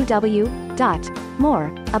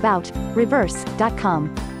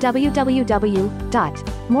www.moreaboutreverse.com.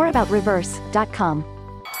 www.moreaboutreverse.com.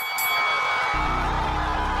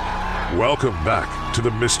 Welcome back to the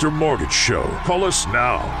Mr. Mortgage Show. Call us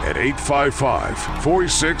now at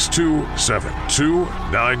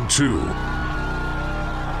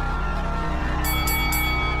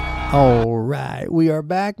 855-462-7292. All right, we are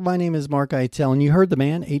back. My name is mark-eitel, and you heard the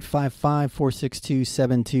man,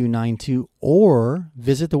 855-462-7292, or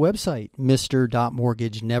visit the website,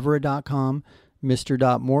 mr.mortgagenever.com,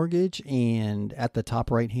 mr.mortgage, and at the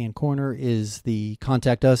top right-hand corner is the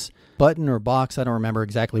Contact Us button or box. I don't remember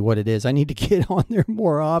exactly what it is. I need to get on there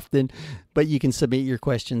more often, but you can submit your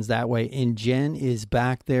questions that way. And Jen is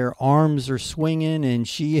back there. Arms are swinging, and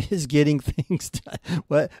she is getting things done.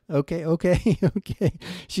 What? Okay.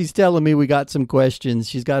 She's telling me we got some questions.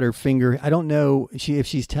 She's got her finger. I don't know if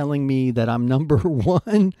she's telling me that I'm number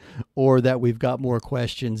one or that we've got more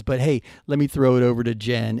questions. But hey, let me throw it over to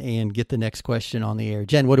Jen and get the next question on the air.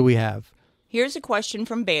 Jen, what do we have? Here's a question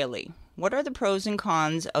from Bailey. What are the pros and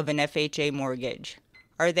cons of an FHA mortgage?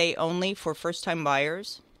 Are they only for first-time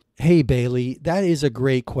buyers? Hey, Bailey, that is a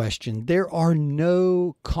great question. There are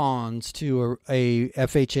no cons to a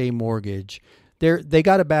FHA mortgage. They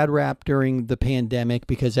got a bad rap during the pandemic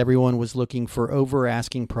because everyone was looking for over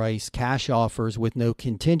asking price cash offers with no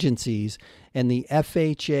contingencies, and the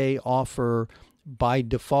FHA offer by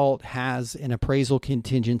default has an appraisal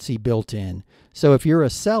contingency built in. So if you're a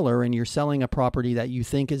seller and you're selling a property that you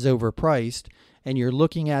think is overpriced and you're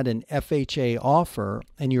looking at an FHA offer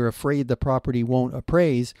and you're afraid the property won't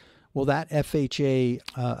appraise, well, that FHA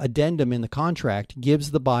addendum in the contract gives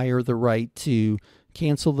the buyer the right to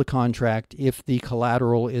cancel the contract if the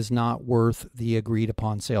collateral is not worth the agreed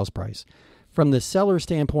upon sales price. From the seller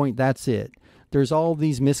standpoint, that's it. There's all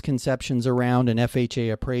these misconceptions around an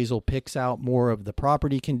FHA appraisal picks out more of the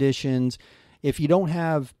property conditions. If you don't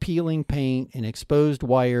have peeling paint and exposed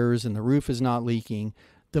wires and the roof is not leaking,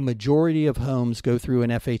 the majority of homes go through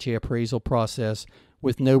an FHA appraisal process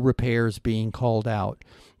with no repairs being called out.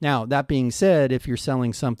 Now, that being said, if you're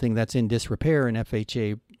selling something that's in disrepair, an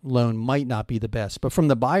FHA loan might not be the best. But from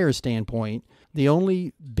the buyer's standpoint, the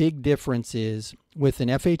only big difference is with an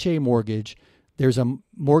FHA mortgage, there's a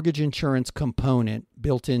mortgage insurance component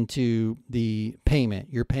built into the payment.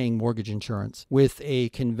 You're paying mortgage insurance. With a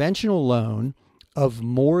conventional loan of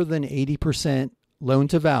more than 80% loan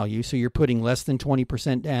to value, so you're putting less than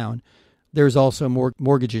 20% down, there's also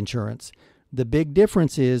mortgage insurance. The big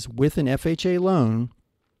difference is with an FHA loan,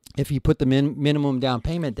 if you put the minimum down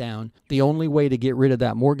payment down, the only way to get rid of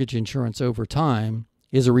that mortgage insurance over time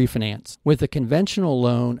is a refinance. With a conventional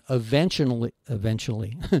loan, eventually,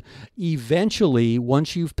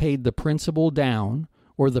 once you've paid the principal down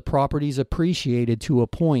or the property's appreciated to a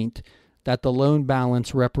point that the loan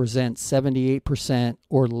balance represents 78%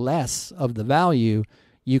 or less of the value,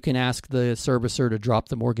 you can ask the servicer to drop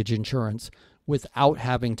the mortgage insurance without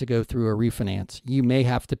having to go through a refinance. You may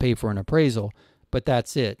have to pay for an appraisal, but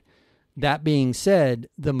that's it. That being said,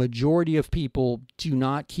 the majority of people do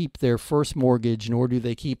not keep their first mortgage, nor do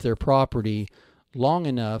they keep their property long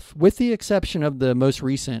enough, with the exception of the most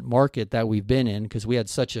recent market that we've been in, because we had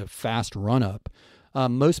such a fast run-up.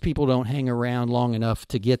 Most people don't hang around long enough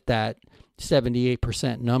to get that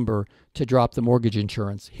 78% number to drop the mortgage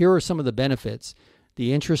insurance. Here are some of the benefits.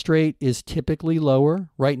 The interest rate is typically lower.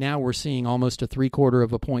 Right now, we're seeing almost a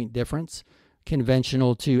 0.75 point difference,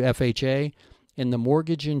 conventional to FHA. and the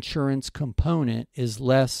mortgage insurance component is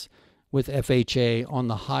less with FHA on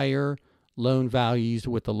the higher loan values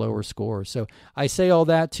with the lower score. So I say all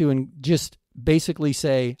that to and just basically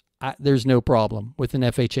say there's no problem with an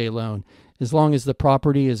FHA loan. As long as the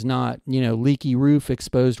property is not, leaky roof,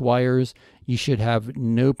 exposed wires, you should have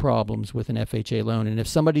no problems with an FHA loan. And if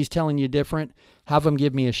somebody's telling you different, have them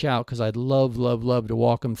give me a shout, because I'd love to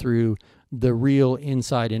walk them through the real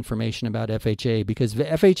inside information about FHA, because the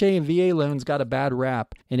FHA and VA loans got a bad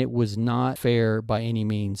rap and it was not fair by any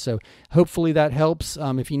means. So hopefully that helps.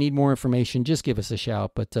 If you need more information, just give us a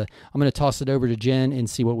shout. But I'm going to toss it over to Jen and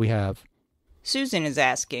see what we have. Susan is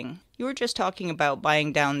asking, you were just talking about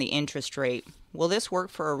buying down the interest rate. Will this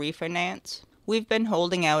work for a refinance? We've been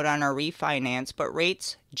holding out on our refinance, but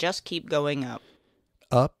rates just keep going up.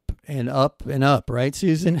 Up and up and up, right,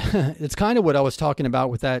 Susan? It's kind of what I was talking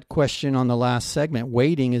about with that question on the last segment.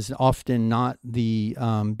 Waiting is often not the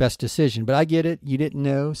best decision, but I get it. You didn't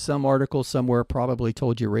know. Some article somewhere probably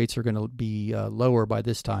told you rates are going to be lower by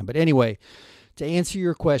this time. But anyway, to answer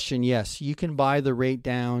your question, yes, you can buy the rate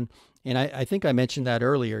down. And I think I mentioned that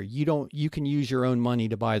earlier. You can use your own money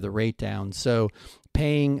to buy the rate down. So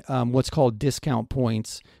paying what's called discount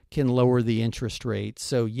points can lower the interest rate.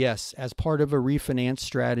 So yes, as part of a refinance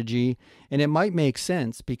strategy, and it might make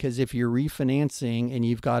sense, because if you're refinancing and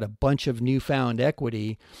you've got a bunch of newfound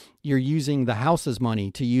equity, you're using the house's money,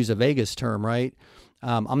 to use a Vegas term, right?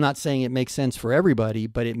 I'm not saying it makes sense for everybody,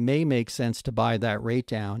 but it may make sense to buy that rate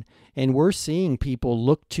down. And we're seeing people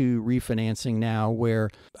look to refinancing now, where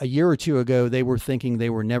a year or two ago, they were thinking they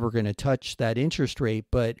were never going to touch that interest rate.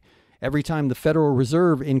 But every time the Federal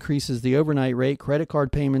Reserve increases the overnight rate, credit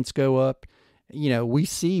card payments go up. We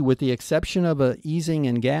see, with the exception of a easing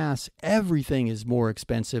in gas, everything is more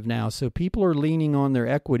expensive now. So people are leaning on their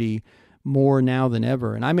equity more now than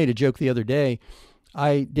ever. And I made a joke the other day.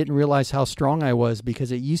 I didn't realize how strong I was,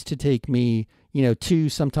 because it used to take me, 2,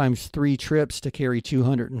 sometimes 3 trips to carry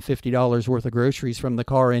 $250 worth of groceries from the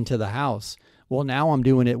car into the house. Well, now I'm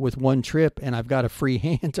doing it with 1 trip, and I've got a free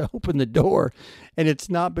hand to open the door. And it's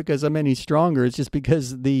not because I'm any stronger. It's just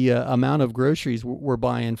because the amount of groceries we're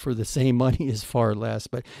buying for the same money is far less.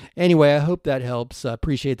 But anyway, I hope that helps.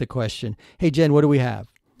 Appreciate the question. Hey, Jen, what do we have?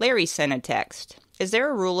 Larry sent a text. Is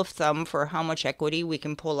there a rule of thumb for how much equity we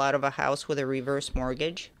can pull out of a house with a reverse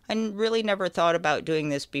mortgage? I really never thought about doing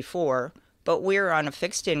this before, but we're on a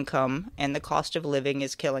fixed income and the cost of living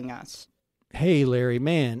is killing us. Hey, Larry,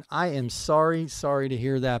 man, I am sorry to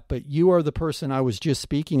hear that, but you are the person I was just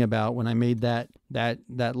speaking about when I made that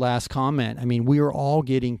last comment. I mean, we are all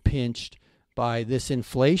getting pinched by this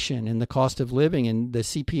inflation and the cost of living, and the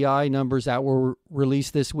CPI numbers that were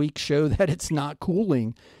released this week show that it's not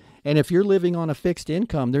cooling. And if you're living on a fixed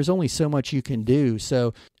income, there's only so much you can do.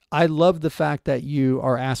 So I love the fact that you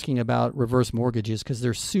are asking about reverse mortgages, because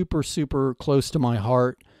they're super, super close to my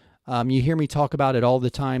heart. You hear me talk about it all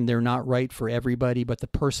the time. They're not right for everybody, but the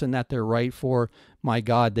person that they're right for, my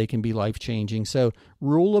God, they can be life-changing. So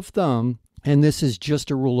rule of thumb, and this is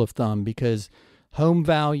just a rule of thumb, because home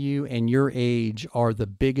value and your age are the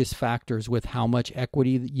biggest factors with how much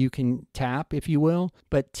equity that you can tap, if you will,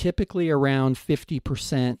 but typically around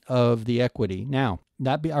 50% of the equity. Now,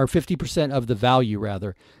 or 50% of the value,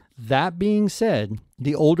 rather. That being said,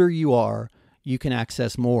 the older you are, you can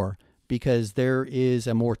access more, because there is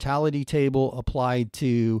a mortality table applied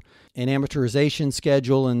to an amortization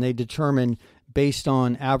schedule, and they determine, based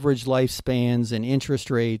on average lifespans and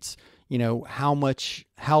interest rates, how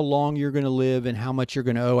long you're going to live and how much you're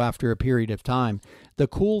going to owe after a period of time. The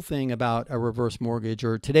cool thing about a reverse mortgage,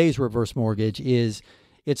 or today's reverse mortgage, is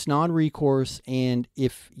it's non-recourse, and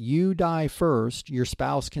if you die first, your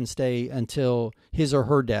spouse can stay until his or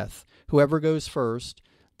her death. Whoever goes first,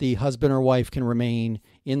 the husband or wife can remain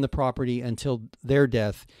in the property until their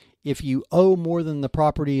death. If you owe more than the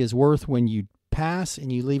property is worth when you pass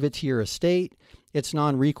and you leave it to your estate, it's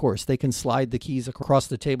non-recourse. They can slide the keys across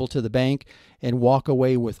the table to the bank and walk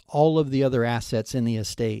away with all of the other assets in the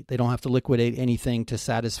estate. They don't have to liquidate anything to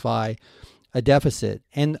satisfy a deficit.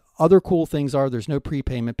 And other cool things are, there's no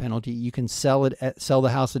prepayment penalty. You can sell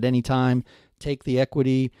the house at any time, take the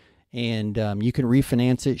equity, and you can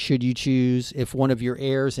refinance it should you choose. If one of your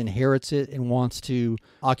heirs inherits it and wants to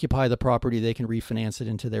occupy the property, they can refinance it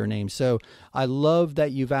into their name. So I love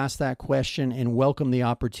that you've asked that question, and welcome the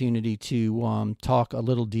opportunity to talk a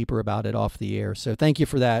little deeper about it off the air. So thank you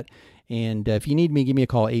for that. And if you need me, give me a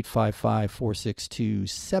call,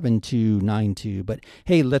 855-462-7292. But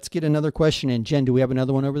hey, let's get another question in. Jen, do we have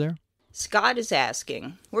another one over there? Scott is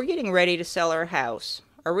asking, we're getting ready to sell our house.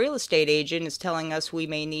 Our real estate agent is telling us we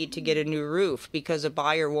may need to get a new roof because a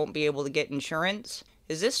buyer won't be able to get insurance.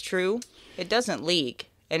 Is this true? It doesn't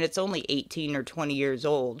leak, and it's only 18 or 20 years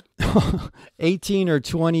old. 18 or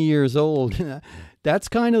 20 years old. That's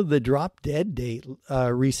kind of the drop dead date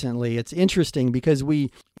recently. It's interesting because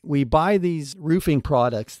we buy these roofing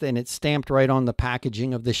products, then it's stamped right on the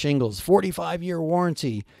packaging of the shingles, 45-year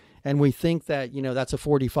warranty. And we think that, that's a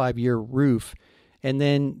 45-year roof. And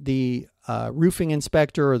then the roofing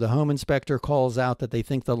inspector or the home inspector calls out that they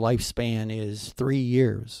think the lifespan is 3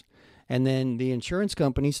 years. And then the insurance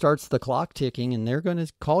company starts the clock ticking, and they're going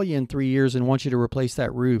to call you in 3 years and want you to replace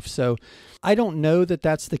that roof. So I don't know that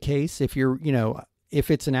that's the case. If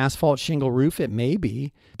if it's an asphalt shingle roof, it may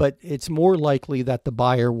be, but it's more likely that the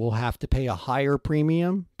buyer will have to pay a higher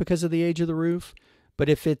premium because of the age of the roof. But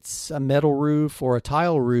if it's a metal roof or a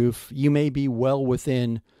tile roof, you may be well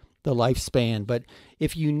within the lifespan. But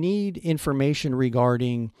if you need information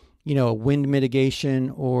regarding a wind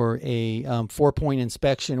mitigation or a 4-point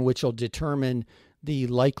inspection, which will determine the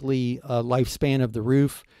likely lifespan of the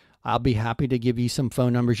roof, I'll be happy to give you some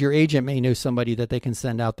phone numbers. Your agent may know somebody that they can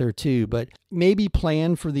send out there too, but maybe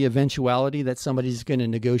plan for the eventuality that somebody's going to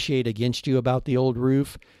negotiate against you about the old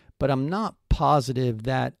roof. But I'm not positive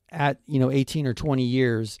that at 18 or 20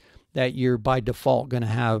 years that you're by default going to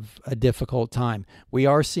have a difficult time. We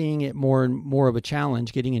are seeing it more and more of a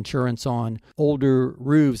challenge getting insurance on older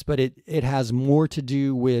roofs, but it has more to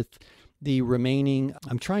do with the remaining,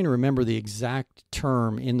 I'm trying to remember the exact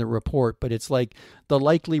term in the report, but it's like the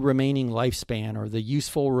likely remaining lifespan or the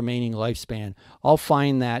useful remaining lifespan. I'll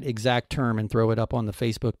find that exact term and throw it up on the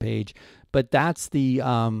Facebook page. But that's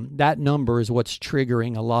that number is what's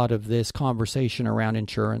triggering a lot of this conversation around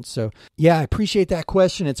insurance. So yeah, I appreciate that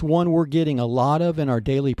question. It's one we're getting a lot of in our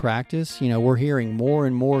daily practice. We're hearing more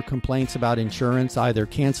and more complaints about insurance, either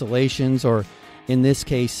cancellations or in this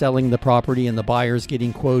case, selling the property and the buyers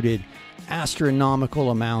getting quoted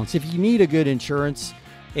astronomical amounts. If you need a good insurance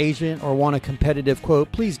agent or want a competitive quote,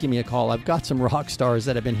 please give me a call. I've got some rock stars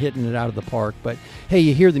that have been hitting it out of the park. But hey,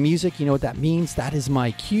 you hear the music, you know what that means? That is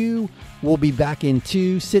my cue. We'll be back in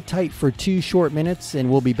 2. Sit tight for 2 short minutes and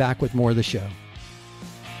we'll be back with more of the show.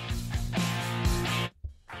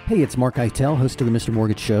 Hey, it's Mark Eitel, host of the Mr.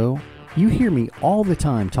 Mortgage Show. You hear me all the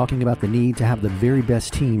time talking about the need to have the very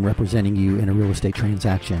best team representing you in a real estate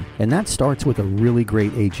transaction. And that starts with a really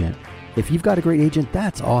great agent. If you've got a great agent,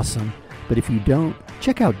 that's awesome. But if you don't,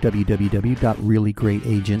 check out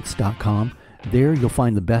www.reallyGreatAgents.com. There you'll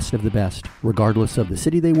find the best of the best, regardless of the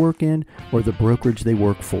city they work in or the brokerage they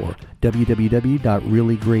work for.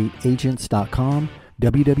 www.reallyGreatAgents.com.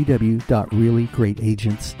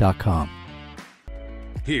 www.reallyGreatAgents.com.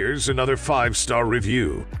 Here's another 5-star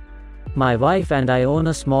review. My wife and I own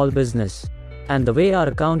a small business. And the way our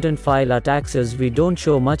accountant files our taxes, we don't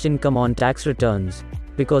show much income on tax returns.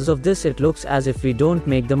 Because of this, it looks as if we don't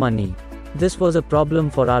make the money. This was a problem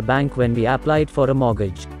for our bank when we applied for a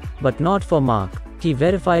mortgage. But not for Mark. He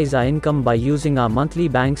verifies our income by using our monthly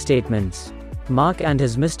bank statements. Mark and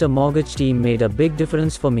his Mr. Mortgage team made a big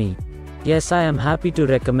difference for me. Yes, I am happy to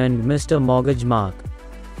recommend Mr. Mortgage Mark.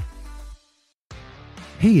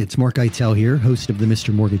 Hey, it's Mark Eitel here, host of the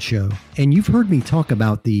Mr. Mortgage Show. And you've heard me talk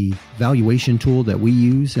about the valuation tool that we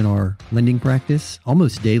use in our lending practice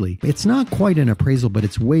almost daily. It's not quite an appraisal, but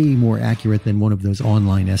it's way more accurate than one of those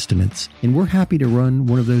online estimates. And we're happy to run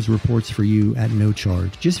one of those reports for you at no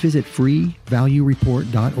charge. Just visit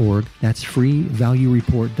freevaluereport.org. That's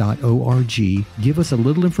freevaluereport.org. Give us a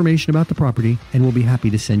little information about the property, and we'll be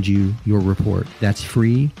happy to send you your report. That's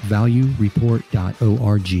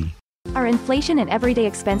freevaluereport.org. Are inflation and everyday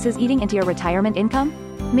expenses eating into your retirement income?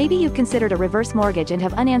 Maybe you've considered a reverse mortgage and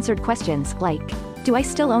have unanswered questions like, do I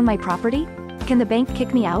still own my property? Can the bank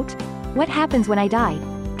kick me out? What happens when I die?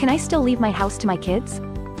 Can I still leave my house to my kids?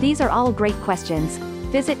 These are all great questions.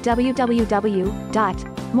 Visit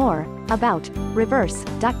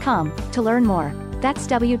www.moreaboutreverse.com to learn more. That's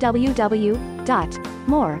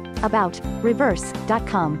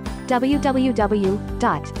www.moreaboutreverse.com.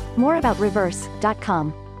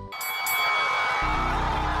 www.moreaboutreverse.com.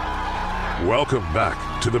 Welcome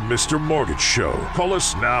back to the Mr. Mortgage Show. Call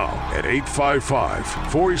us now at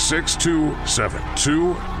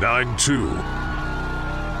 855-462-7292.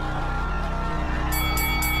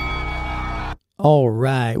 All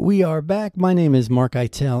right, we are back. My name is Mark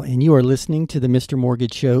Eitel, and you are listening to the Mr.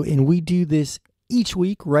 Mortgage Show, and we do this each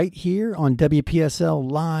week right here on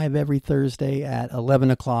WPSL Live every Thursday at 11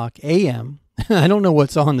 o'clock a.m. I don't know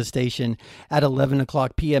what's on the station at 11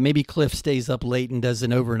 o'clock p.m. Maybe Cliff stays up late and does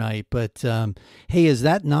an overnight. But hey, is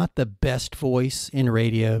that not the best voice in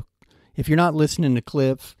radio? If you're not listening to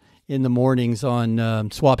Cliff, in the mornings on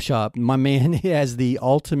Swap Shop. My man has the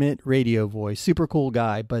ultimate radio voice. Super cool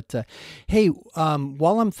guy. But hey,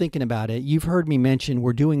 while I'm thinking about it, you've heard me mention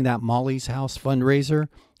we're doing that Molly's House fundraiser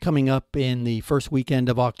coming up in the first weekend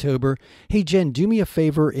of October. Hey, Jen, do me a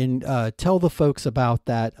favor and tell the folks about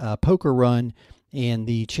that poker run and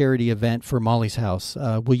the charity event for Molly's House.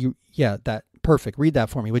 Will you? Yeah, that perfect. Read that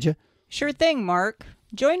for me, would you? Sure thing, Mark.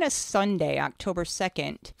 Join us Sunday, October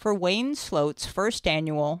 2nd, for Wayne Sloat's first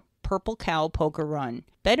annual Purple Cow Poker Run,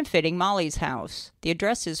 benefiting Molly's House. The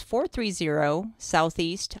address is 430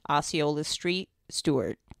 Southeast Osceola Street,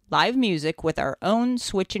 Stuart. Live music with our own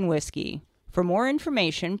Switch and Whiskey. For more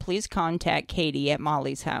information, please contact Katie at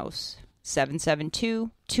Molly's House,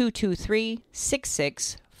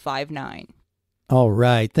 772-223-6659. All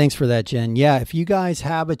right. Thanks for that, Jen. Yeah, if you guys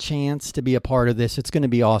have a chance to be a part of this, it's going to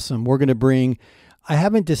be awesome. We're going to bring, I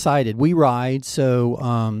haven't decided. We ride,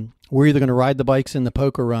 so we're either going to ride the bikes in the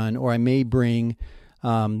poker run, or I may bring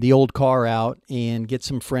the old car out and get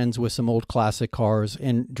some friends with some old classic cars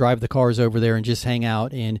and drive the cars over there and just hang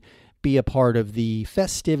out and be a part of the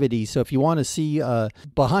festivities. So if you want to see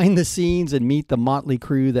behind the scenes and meet the motley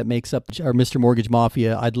crew that makes up our Mr. Mortgage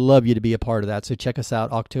Mafia, I'd love you to be a part of that. So check us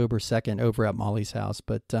out October 2nd over at Molly's House.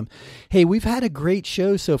 But hey, we've had a great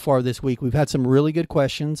show so far this week. We've had some really good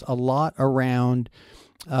questions, a lot around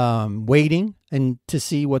waiting and to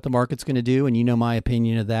see what the market's going to do. And you know my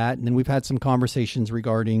opinion of that. And then we've had some conversations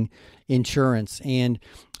regarding insurance. And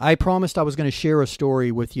I promised I was going to share a story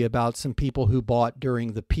with you about some people who bought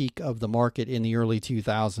during the peak of the market in the early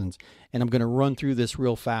 2000s. And I'm going to run through this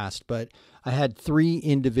real fast. But I had 3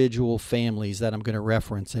 individual families that I'm going to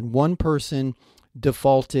reference. And one person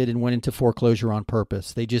defaulted and went into foreclosure on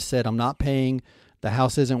purpose. They just said, I'm not paying. The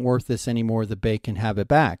house isn't worth this anymore. The bank can have it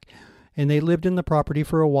back. And they lived in the property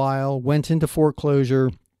for a while, went into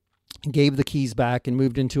foreclosure, gave the keys back, and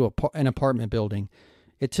moved into an apartment building.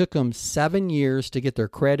 It took them 7 years to get their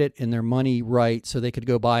credit and their money right so they could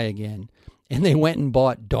go buy again. And they went and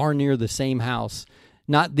bought darn near the same house.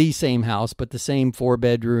 Not the same house, but the same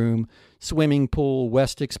 4-bedroom, swimming pool,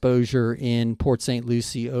 west exposure in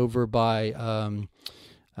Port-Saint-Lucie over by,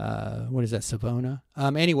 what is that, Savona?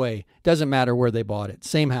 Anyway, doesn't matter where they bought it.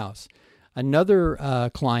 Same house. Another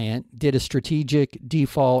client did a strategic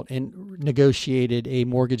default and negotiated a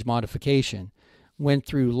mortgage modification. Went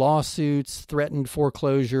through lawsuits, threatened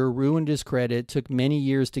foreclosure, ruined his credit, took many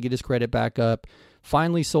years to get his credit back up,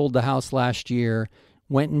 finally sold the house last year,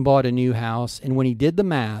 went and bought a new house. And when he did the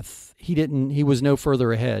math, he was no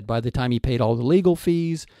further ahead. By the time he paid all the legal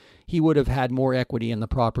fees, he would have had more equity in the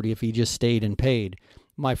property if he just stayed and paid.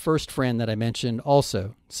 My first friend that I mentioned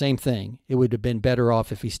also, same thing. It would have been better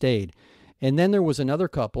off if he stayed. And then there was another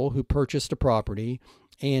couple who purchased a property,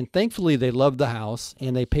 and thankfully they loved the house,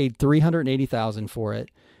 and they paid $380,000 for it.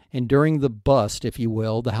 And during the bust, if you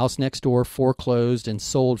will, the house next door foreclosed and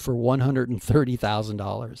sold for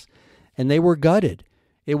 $130,000. And they were gutted.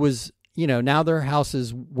 It was, now their house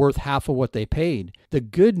is worth half of what they paid. The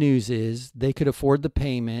good news is they could afford the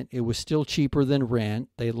payment. It was still cheaper than rent.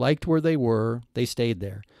 They liked where they were. They stayed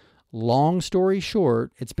there. Long story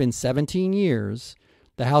short, it's been 17 years.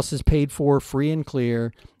 The house is paid for free and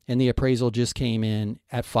clear, and the appraisal just came in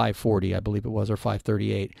at $540, I believe it was, or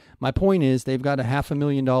 $538. My point is they've got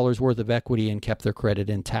 $500,000 worth of equity and kept their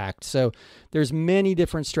credit intact. So there's many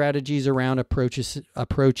different strategies around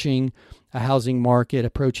approaching a housing market,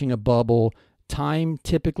 approaching a bubble. Time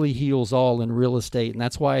typically heals all in real estate, and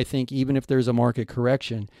that's why I think even if there's a market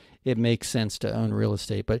correction, it makes sense to own real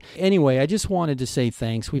estate. But anyway, I just wanted to say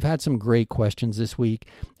thanks. We've had some great questions this week,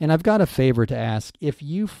 and I've got a favor to ask. If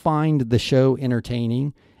you find the show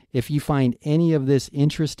entertaining, if you find any of this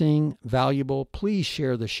interesting, valuable, please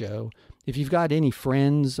share the show. If you've got any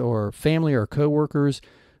friends or family or coworkers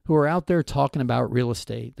who are out there talking about real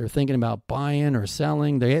estate, they're thinking about buying or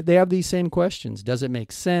selling, they have these same questions. Does it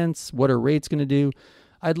make sense? What are rates going to do?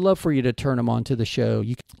 I'd love for you to turn them on to the show.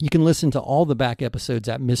 You can listen to all the back episodes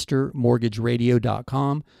at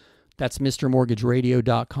MrMortgageRadio.com. That's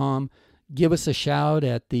MrMortgageRadio.com. Give us a shout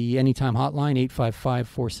at the Anytime Hotline,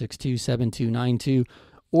 855-462-7292,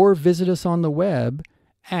 or visit us on the web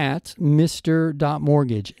at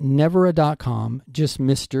Mr.Mortgage. Never a .com, just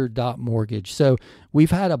Mr.Mortgage. So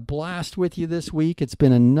we've had a blast with you this week. It's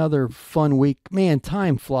been another fun week. Man,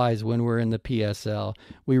 time flies when we're in the PSL.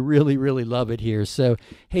 We really, really love it here. So,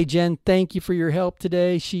 hey, Jen, thank you for your help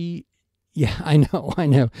today. Yeah, I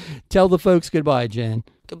know. Tell the folks goodbye, Jen.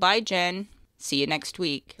 Goodbye, Jen. See you next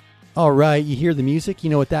week. All right, you hear the music? You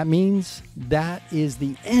know what that means? That is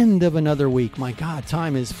the end of another week. My God,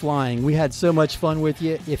 time is flying. We had so much fun with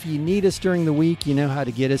you. If you need us during the week, you know how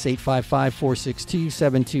to get us,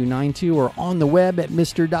 855-462-7292, or on the web at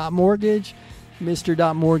Mr.Mortgage,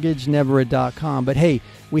 Mr.Mortgage, But hey,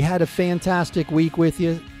 we had a fantastic week with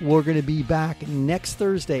you. We're going to be back next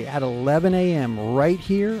Thursday at 11 a.m. right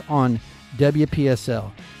here on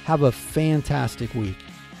WPSL. Have a fantastic week.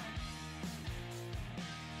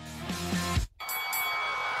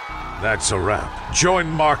 That's a wrap. Join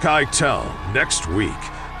Mark-eitel next week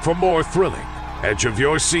for more thrilling,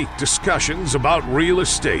 edge-of-your-seat discussions about real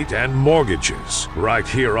estate and mortgages right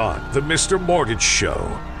here on The Mr. Mortgage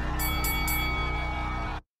Show.